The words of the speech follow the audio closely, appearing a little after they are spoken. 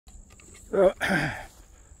So,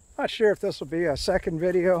 not sure if this will be a second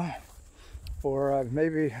video, or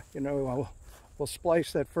maybe, we'll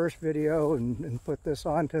splice that first video and put this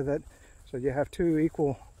onto that, so you have two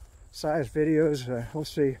equal size videos. We'll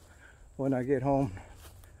see when I get home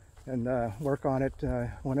and work on it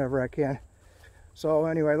whenever I can. So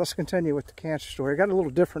anyway, let's continue with the cancer story. I got a little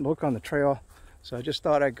different look on the trail, so I just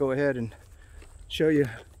thought I'd go ahead and show you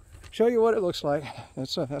what it looks like.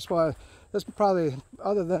 That's why this probably,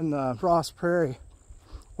 other than Ross Prairie,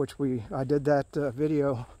 which I did that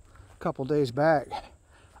video a couple days back.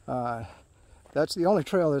 That's the only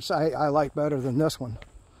trail that I like better than this one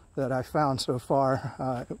that I found so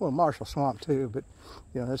far. Well, Marshall Swamp too, but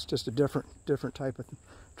that's just a different type of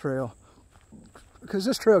trail. Because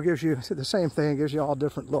this trail gives you the same thing, gives you all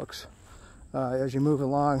different looks as you move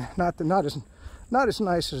along. Not as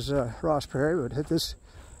nice as Ross Prairie, but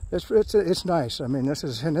it's nice. I mean, this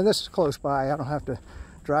is close by. I don't have to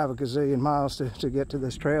drive a gazillion miles to get to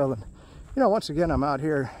this trail. And once again, I'm out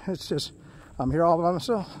here. It's just I'm here all by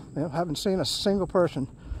myself. Haven't seen a single person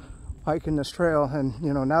hiking this trail. And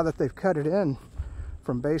now that they've cut it in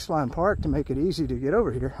from Baseline Park to make it easy to get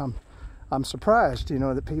over here, I'm surprised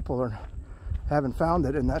that people haven't found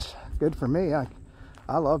it, and that's good for me. I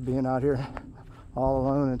love being out here all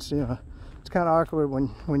alone. It's it's kind of awkward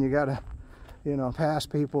when you gotta pass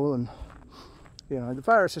people, and the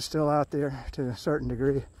virus is still out there to a certain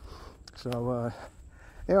degree. So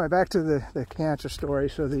anyway, back to the cancer story.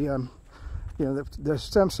 So the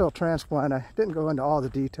stem cell transplant, I didn't go into all the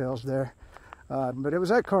details there, but it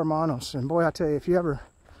was at Carmanos, and boy, I tell you, if you're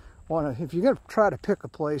gonna try to pick a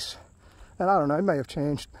place, and I don't know, it may have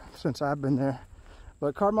changed since I've been there,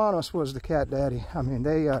 but Carmanos was the cat daddy. I mean,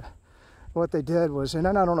 what they did was, and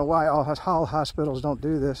I don't know why all hospitals don't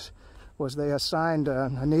do this, was they assigned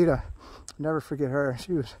Anita, never forget her,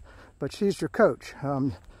 but she's your coach.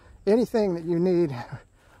 Anything that you need,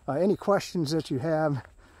 any questions that you have,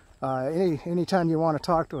 anytime you want to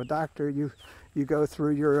talk to a doctor, you go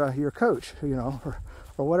through your coach, or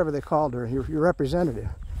whatever they called her, your representative.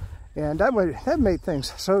 And that made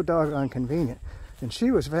things so doggone convenient. And she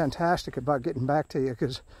was fantastic about getting back to you,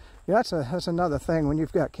 because that's another thing when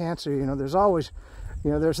you've got cancer. There's always,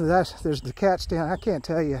 there's the CAT scan. I can't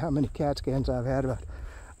tell you how many CAT scans I've had.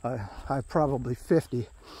 I've probably 50.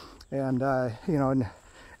 And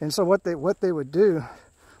and so what they would do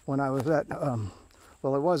when I was at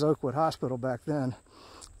well, it was Oakwood Hospital back then.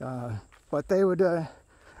 But they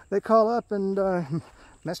call up and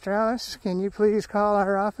Mr. Alice, can you please call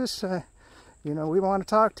our office? We want to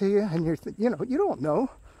talk to you. And you don't know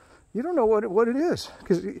what it is,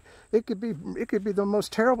 because it could be the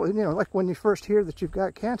most terrible. Like when you first hear that you've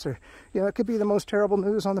got cancer, it could be the most terrible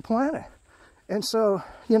news on the planet. And so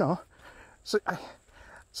so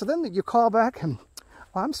then you call back and,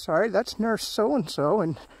 well, I'm sorry, that's nurse so and so,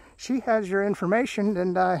 and she has your information,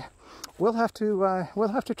 and we'll have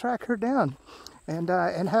to track her down and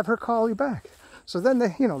have her call you back. So then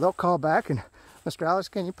they'll call back and, Mr. Alice,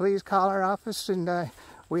 can you please call our office, and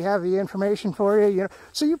we have the information for you.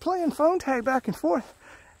 So you're playing phone tag back and forth.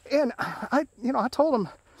 And I told them,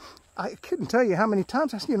 I couldn't tell you how many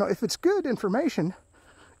times, if it's good information,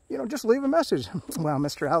 just leave a message. Well,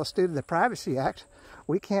 Mr. Alice, due to the Privacy Act,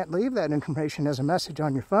 we can't leave that information as a message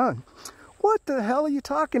on your phone. What the hell are you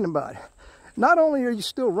talking about? Not only are you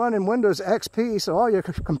still running Windows XP, so all your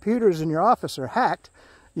computers in your office are hacked,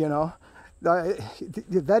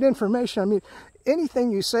 that information,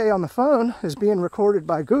 anything you say on the phone is being recorded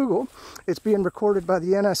by Google. It's being recorded by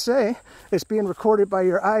the NSA. It's being recorded by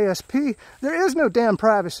your ISP. There is no damn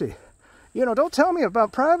privacy. Don't tell me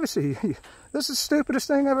about privacy. This is the stupidest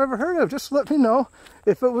thing I've ever heard of. Just let me know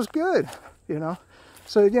if it was good,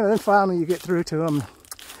 So, then finally you get through to them.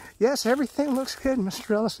 Yes, everything looks good,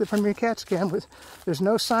 Mr. Ellis, from your CAT scan. There's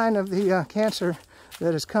no sign of the cancer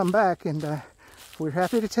that has come back, and we're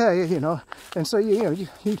happy to tell you, And so you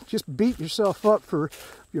just beat yourself up for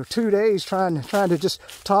 2 days trying to just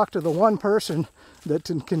talk to the one person that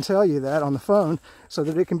can tell you that on the phone, so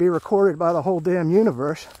that it can be recorded by the whole damn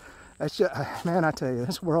universe. That's just, man, I tell you,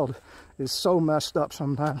 this world is so messed up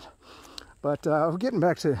sometimes. But getting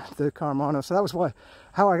back to the Carmanos, so that was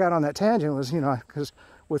how I got on that tangent was, because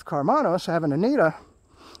with Carmanos, having Anita,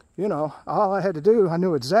 all I had to do, I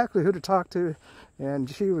knew exactly who to talk to, and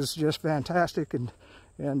she was just fantastic. And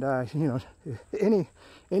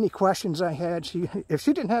any questions I had, if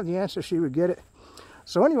she didn't have the answer, she would get it.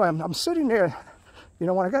 So anyway, I'm sitting there,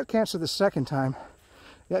 when I got cancer the second time,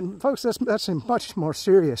 and folks, that's a much more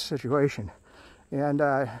serious situation. And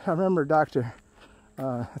I remember Dr.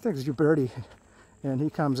 I think it's Uberti, and he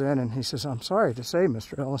comes in and he says, I'm sorry to say,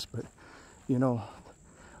 Mr. Ellis, but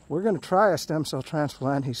we're going to try a stem cell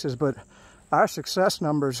transplant. He says, but our success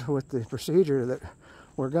numbers with the procedure that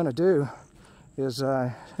we're going to do is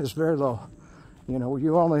very low. You know,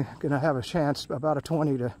 you're only going to have a chance, about a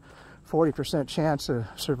 20 to 40% chance of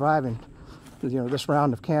surviving, you know, this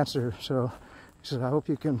round of cancer. So he says, I hope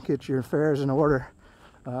you can get your affairs in order,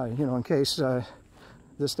 you know, in case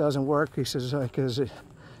this doesn't work. He says, because,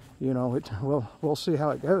 you know, we'll see how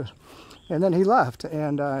it goes. And then he left,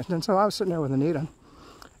 and so I was sitting there with Anita,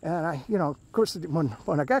 and I, you know, of course,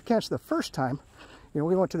 when I got cancer the first time, you know,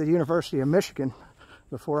 we went to the University of Michigan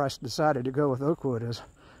before I decided to go with Oakwood,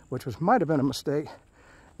 which might have been a mistake.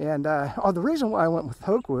 And the reason why I went with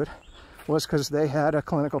Oakwood was because they had a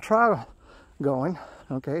clinical trial going.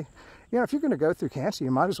 Okay, you know, if you're going to go through cancer, you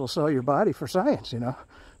might as well sell your body for science. You know,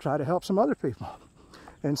 try to help some other people.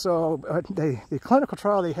 And so the clinical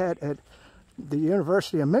trial they had at the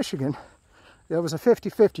University of Michigan, there was a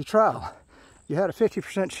 50-50 trial. You had a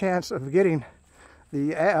 50% chance of getting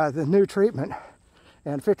the new treatment,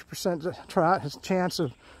 and 50% chance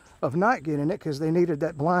of not getting it, because they needed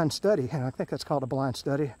that blind study. And I think that's called a blind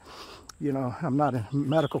study. You know, I'm not a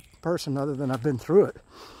medical person other than I've been through it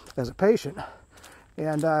as a patient.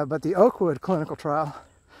 And but the Oakwood clinical trial,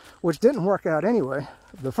 which didn't work out anyway,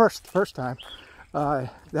 the first time,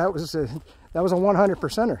 that was a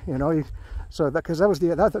 100%er. You know, so because that was the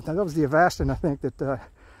Avastin, I think,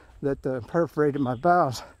 that perforated my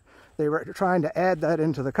bowels. They were trying to add that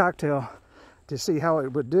into the cocktail to see how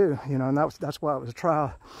it would do, you know, and that's why it was a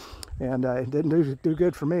trial, and it didn't do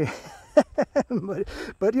good for me.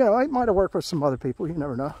 but you know, it might have worked with some other people. You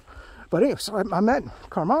never know. But anyway, so I met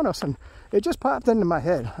Carmanos, and it just popped into my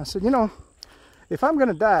head. I said, you know, if I'm going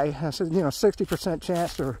to die, I said, you know, 60%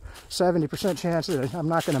 chance or 70% chance that I'm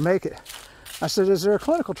not going to make it. I said, is there a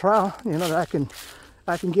clinical trial, you know, that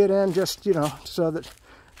I can get in, just, you know, so that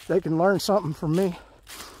they can learn something from me?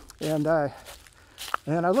 And I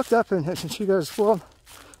looked up, and she goes, well,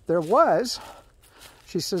 there was.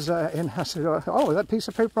 She says, and I said, oh, that piece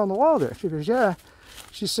of paper on the wall there. She goes, yeah.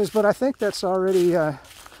 She says, but I think that's already,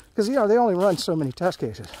 because, you know, they only run so many test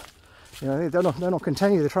cases. You know, they don't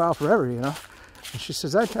continue the trial forever, you know. And she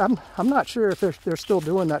says, I'm not sure if they're still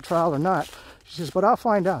doing that trial or not. She says, but I'll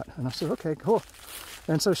find out. And I said, okay, cool.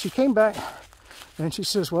 And so she came back, and she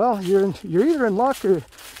says, well, you're either in luck or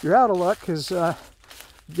you're out of luck, because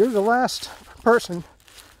you're the last person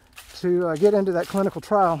to get into that clinical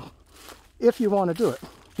trial if you want to do it,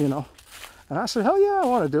 you know. And I said, hell yeah, I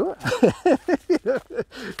want to do it.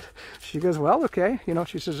 She goes, well, okay. You know,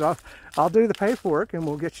 she says, I'll do the paperwork, and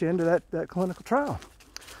we'll get you into that clinical trial.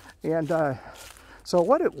 And so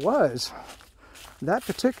what it was, that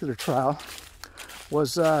particular trial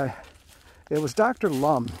was, it was Dr.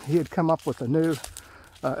 Lum. He had come up with a new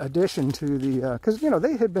addition to the, because, you know,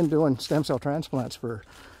 they had been doing stem cell transplants for,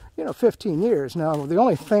 you know, 15 years. Now, the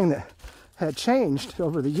only thing that had changed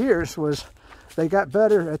over the years was they got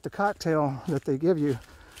better at the cocktail that they give you.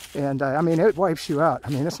 And I mean, it wipes you out. I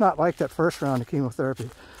mean, it's not like that first round of chemotherapy.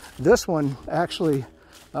 This one actually,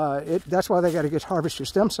 that's why they got to harvest your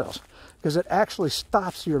stem cells, because it actually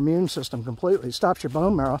stops your immune system completely. It stops your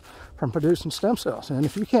bone marrow from producing stem cells. And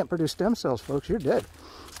if you can't produce stem cells, folks, you're dead.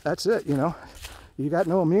 That's it, you know. You got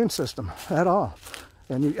no immune system at all.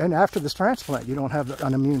 And after this transplant, you don't have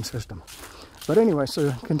an immune system. But anyway,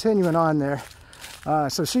 so continuing on there.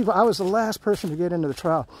 So I was the last person to get into the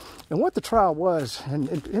trial. And what the trial was, and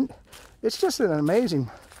it's just an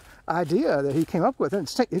amazing idea that he came up with.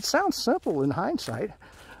 And it sounds simple in hindsight,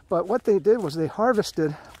 but what they did was they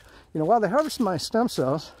harvested, you know, while they harvested my stem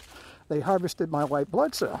cells, they harvested my white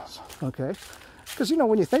blood cells, okay? Because, you know,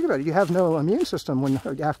 when you think about it, you have no immune system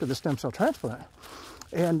after the stem cell transplant.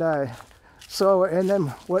 And and then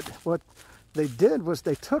what they did was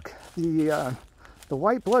they took the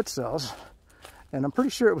white blood cells, and I'm pretty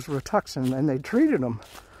sure it was Rituxan, and they treated them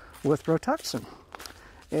with Rituxan.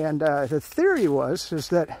 And the theory is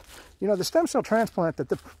that, you know, the stem cell transplant, that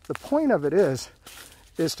the point of it is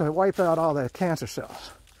to wipe out all the cancer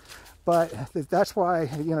cells. But that's why,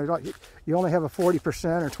 you know, you only have a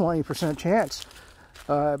 40% or 20% chance,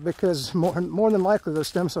 because more than likely those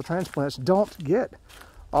stem cell transplants don't get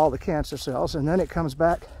all the cancer cells, and then it comes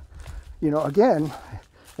back, you know, again,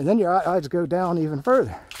 and then your odds go down even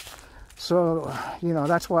further. So, you know,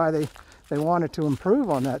 that's why they wanted to improve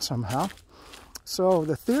on that somehow. So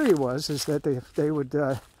the theory is that they would,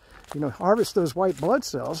 you know, harvest those white blood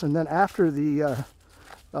cells, and then after the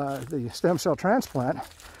stem cell transplant,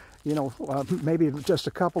 you know, maybe just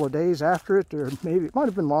a couple of days after it, or maybe it might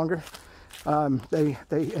have been longer, they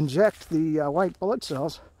inject the white blood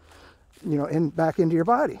cells, you know, back into your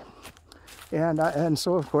body. And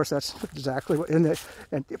so of course that's exactly what, and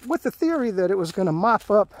with the theory that it was going to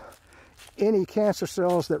mop up any cancer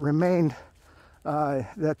cells that remained,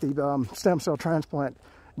 that the stem cell transplant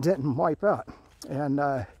didn't wipe out.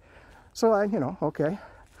 And so okay.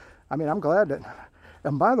 I mean, I'm glad that,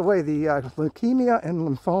 and by the way, the Leukemia and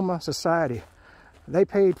Lymphoma Society, they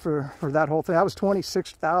paid for that whole thing. That was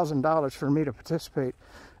 $26,000 for me to participate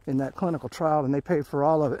in that clinical trial, and they paid for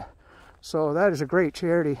all of it. So that is a great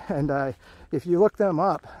charity, and if you look them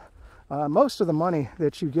up, most of the money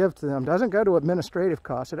that you give to them doesn't go to administrative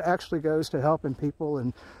costs. It actually goes to helping people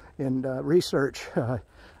and research.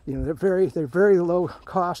 They're very low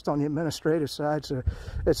cost on the administrative side, so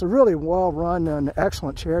it's a really well-run and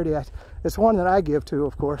excellent charity. It's one that I give to,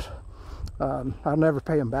 of course. I'll never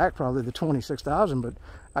pay them back, probably the $26,000, but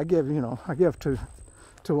I give to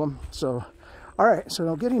them. So, all right.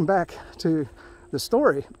 So getting back to the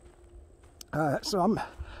story. So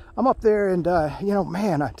I'm up there, and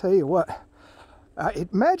man, I tell you what.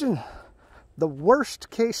 Imagine the worst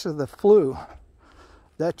case of the flu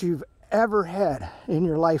that you've ever had in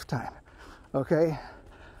your lifetime. Okay,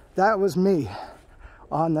 that was me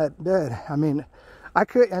on that bed. I mean, I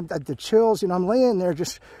could, and the chills. I'm laying there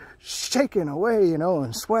just shaking away,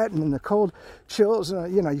 and sweating, and the cold chills.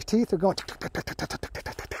 Your teeth are going,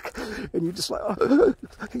 and you just like,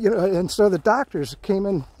 And so the doctors came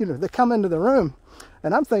in. They come into the room,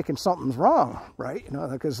 and I'm thinking something's wrong, right?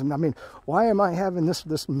 Because I mean, why am I having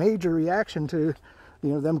this major reaction to,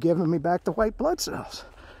 them giving me back the white blood cells?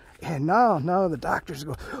 And now the doctors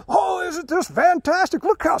go, oh, isn't this fantastic?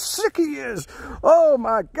 Look how sick he is. Oh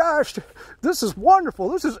my gosh, this is wonderful.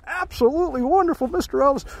 This is absolutely wonderful, Mr.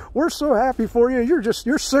 Elvis. We're so happy for you.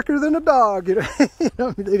 You're sicker than a dog. They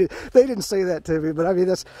didn't say that to me, but I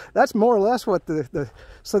mean, that's more or less what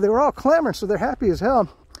so they were all clamoring, so they're happy as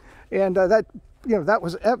hell. And that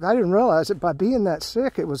was, I didn't realize it, by being that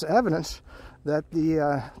sick, it was evidence that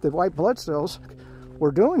the white blood cells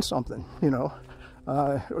were doing something,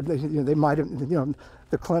 or they might have,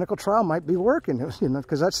 the clinical trial might be working,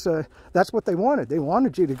 because that's what they wanted. They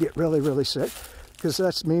wanted you to get really, really sick, because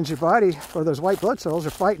that means your body, or those white blood cells,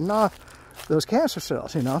 are fighting off those cancer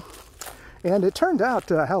cells, And it turned out,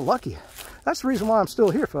 how lucky. That's the reason why I'm still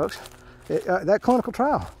here, folks. That clinical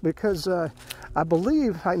trial, because I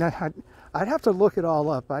believe, I'd have to look it all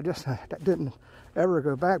up. I didn't ever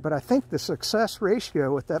go back, but I think the success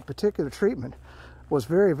ratio with that particular treatment was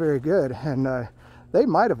very, very good, and they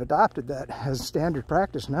might have adopted that as standard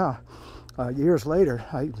practice now, years later.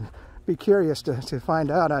 I'd be curious to find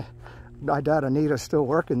out. I doubt Anita's still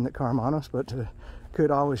working at Carmanos, but could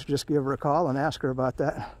always just give her a call and ask her about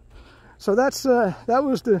that. So that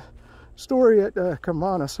was the story at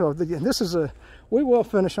Carmanos. So we will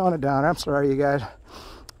finish on it down. I'm sorry, you guys,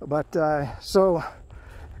 but so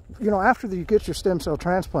after you get your stem cell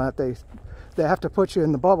transplant, they have to put you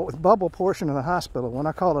in the bubble portion of the hospital. When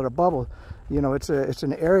I call it a bubble, it's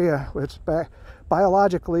an area, it's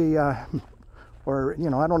biologically, or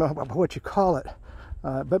I don't know what you call it,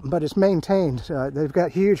 but it's maintained. They've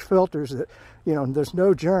got huge filters that, there's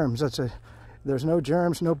no germs. There's no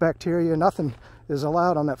germs, no bacteria, nothing is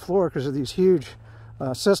allowed on that floor because of these huge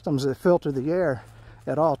systems that filter the air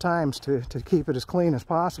at all times to keep it as clean as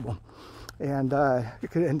possible. And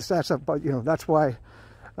that's why.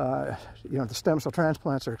 The stem cell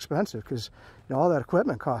transplants are expensive, because all that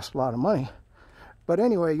equipment costs a lot of money. But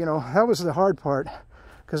anyway, that was the hard part,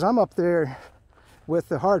 because I'm up there with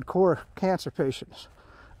the hardcore cancer patients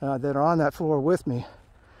that are on that floor with me.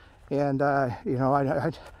 And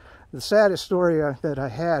the saddest story that I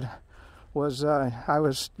had was I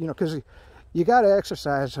was, because you got to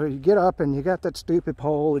exercise, so you get up and you got that stupid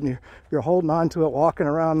pole and you're holding on to it, walking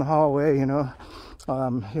around the hallway, and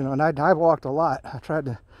I walked a lot. I tried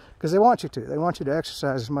to, because they want you to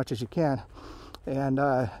exercise as much as you can. And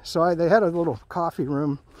so they had a little coffee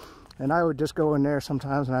room, and I would just go in there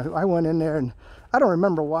sometimes, and I went in there, and I don't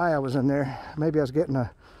remember why I was in there. Maybe I was getting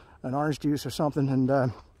an orange juice or something, and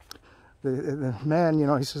the man,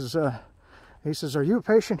 he says, "Are you a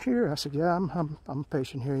patient here?" I said, "Yeah, I'm a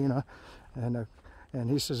patient here, and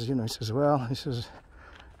he says,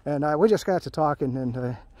 and we just got to talking,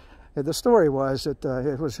 and the story was that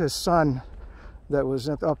it was his son that was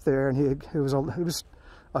up there, and he was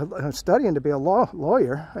studying to be a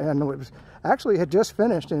lawyer, and actually had just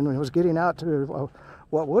finished and was getting out to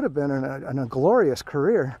what would have been a glorious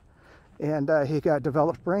career, and he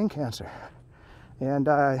developed brain cancer, and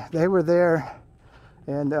they were there,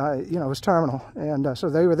 and it was terminal, and so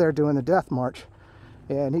they were there doing the death march,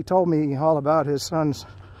 and he told me all about his son's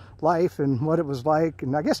life and what it was like,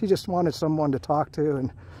 and I guess he just wanted someone to talk to,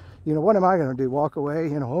 and you know, what am I going to do? Walk away?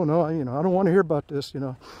 You know, oh no, you know, I don't want to hear about this, you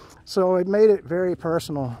know. So it made it very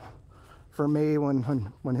personal for me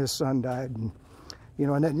when his son died, and you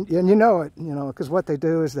know, and you know it, you know, because what they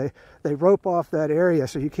do is they rope off that area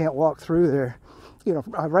so you can't walk through there, you know,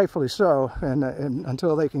 rightfully so, and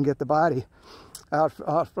until they can get the body out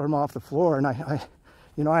from off the floor. And I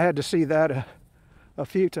you know, I had to see that a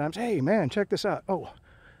few times. Hey man, check this out. Oh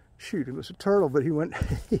shoot, it was a turtle, but he went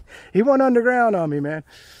he went underground on me, man.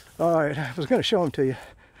 All right, I was going to show him to you.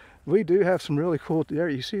 We do have some really cool, there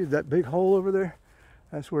you see that big hole over there?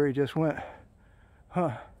 That's where he just went.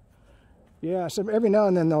 Huh. Yeah, so every now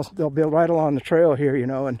and then they'll be right along the trail here, you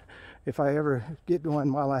know, and if I ever get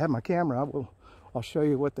one while I have my camera, I'll show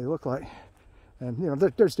you what they look like. And you know,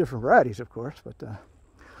 there's different varieties, of course, but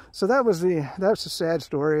so that's a sad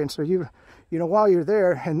story. And so you know, while you're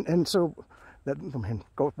there, and so that, I mean,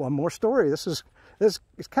 go one more story. This is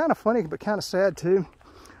kind of funny, but kind of sad too.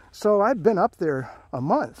 So I'd been up there a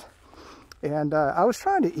month, and I was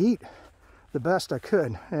trying to eat the best I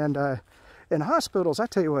could. And in hospitals, I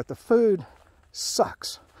tell you what, the food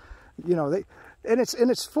sucks. You know,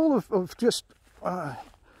 it's full of just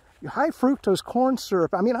high fructose corn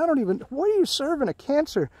syrup. I mean, I don't even, what are you serving a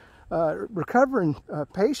cancer recovering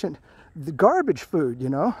patient? The garbage food, you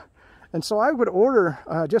know. And so I would order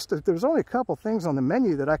there was only a couple things on the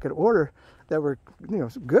menu that I could order that were, you know,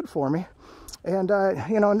 good for me. And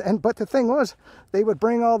you know, but the thing was, they would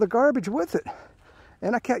bring all the garbage with it.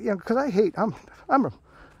 And I can't, you know, because I'm a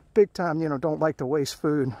big time, you know, don't like to waste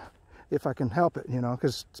food if I can help it, you know,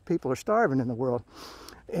 because people are starving in the world.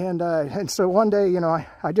 And so one day, you know,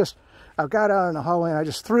 I got out in the hallway and I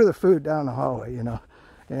just threw the food down the hallway, you know.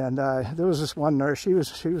 And there was this one nurse, she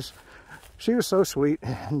was so sweet,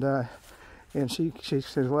 and she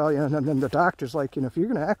says, well, you know, and then the doctor's like, you know, if you're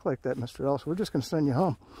going to act like that, Mr. Ellis, we're just going to send you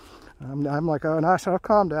home. I'm like, oh, and I said, I've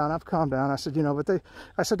calmed down. I said, you know, but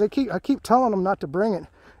I keep telling them not to bring it,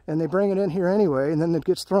 and they bring it in here anyway, and then it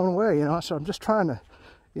gets thrown away, you know. So I'm just trying to,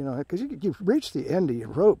 you know, because you reach the end of your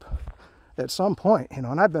rope at some point, you know,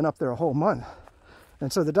 and I've been up there a whole month.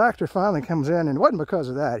 And so the doctor finally comes in, and it wasn't because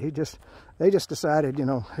of that. They just decided, you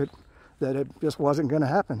know, that it just wasn't going to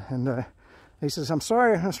happen. And he says, I'm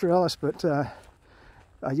sorry, Mr. Ellis, but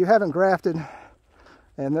you haven't grafted,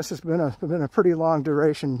 and this has been a pretty long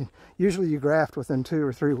duration. Usually you graft within 2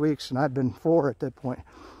 or 3 weeks, and I'd been 4 at that point.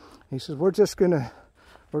 He says, we're gonna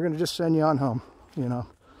just send you on home, you know.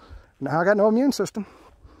 Now I got no immune system.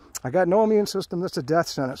 That's a death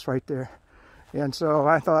sentence right there. And so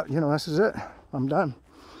I thought, you know, this is it. I'm done.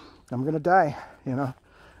 I'm gonna die, you know.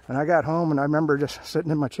 And I got home, and I remember just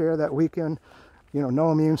sitting in my chair that weekend, you know,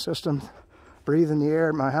 no immune system, breathing the air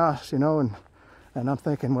at my house, you know, and I'm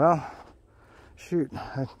thinking, well, shoot,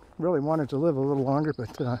 I really wanted to live a little longer,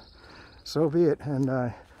 but so be it.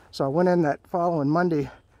 And so I went in that following Monday,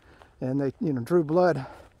 and they, you know, drew blood,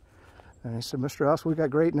 and he said, Mr. Ellis, we got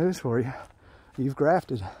great news for you. You've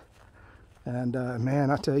grafted. And man,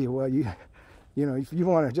 I tell you what, you know, if you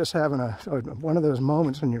want to just have one of those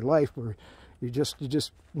moments in your life where you just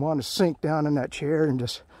want to sink down in that chair and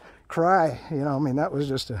just cry, you know, I mean, that was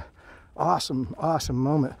just a awesome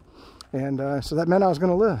moment. And so that meant I was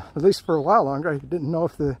going to live, at least for a while longer. I didn't know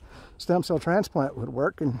if the stem cell transplant would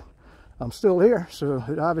work, and I'm still here, so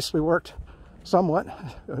it obviously worked somewhat.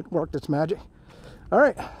 It worked its magic. All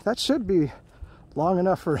right, that should be long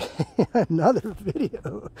enough for another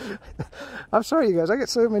video. I'm sorry, you guys. I get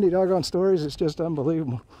so many doggone stories. It's just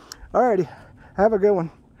unbelievable. All righty, have a good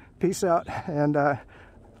one. Peace out, and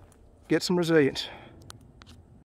get some resilience.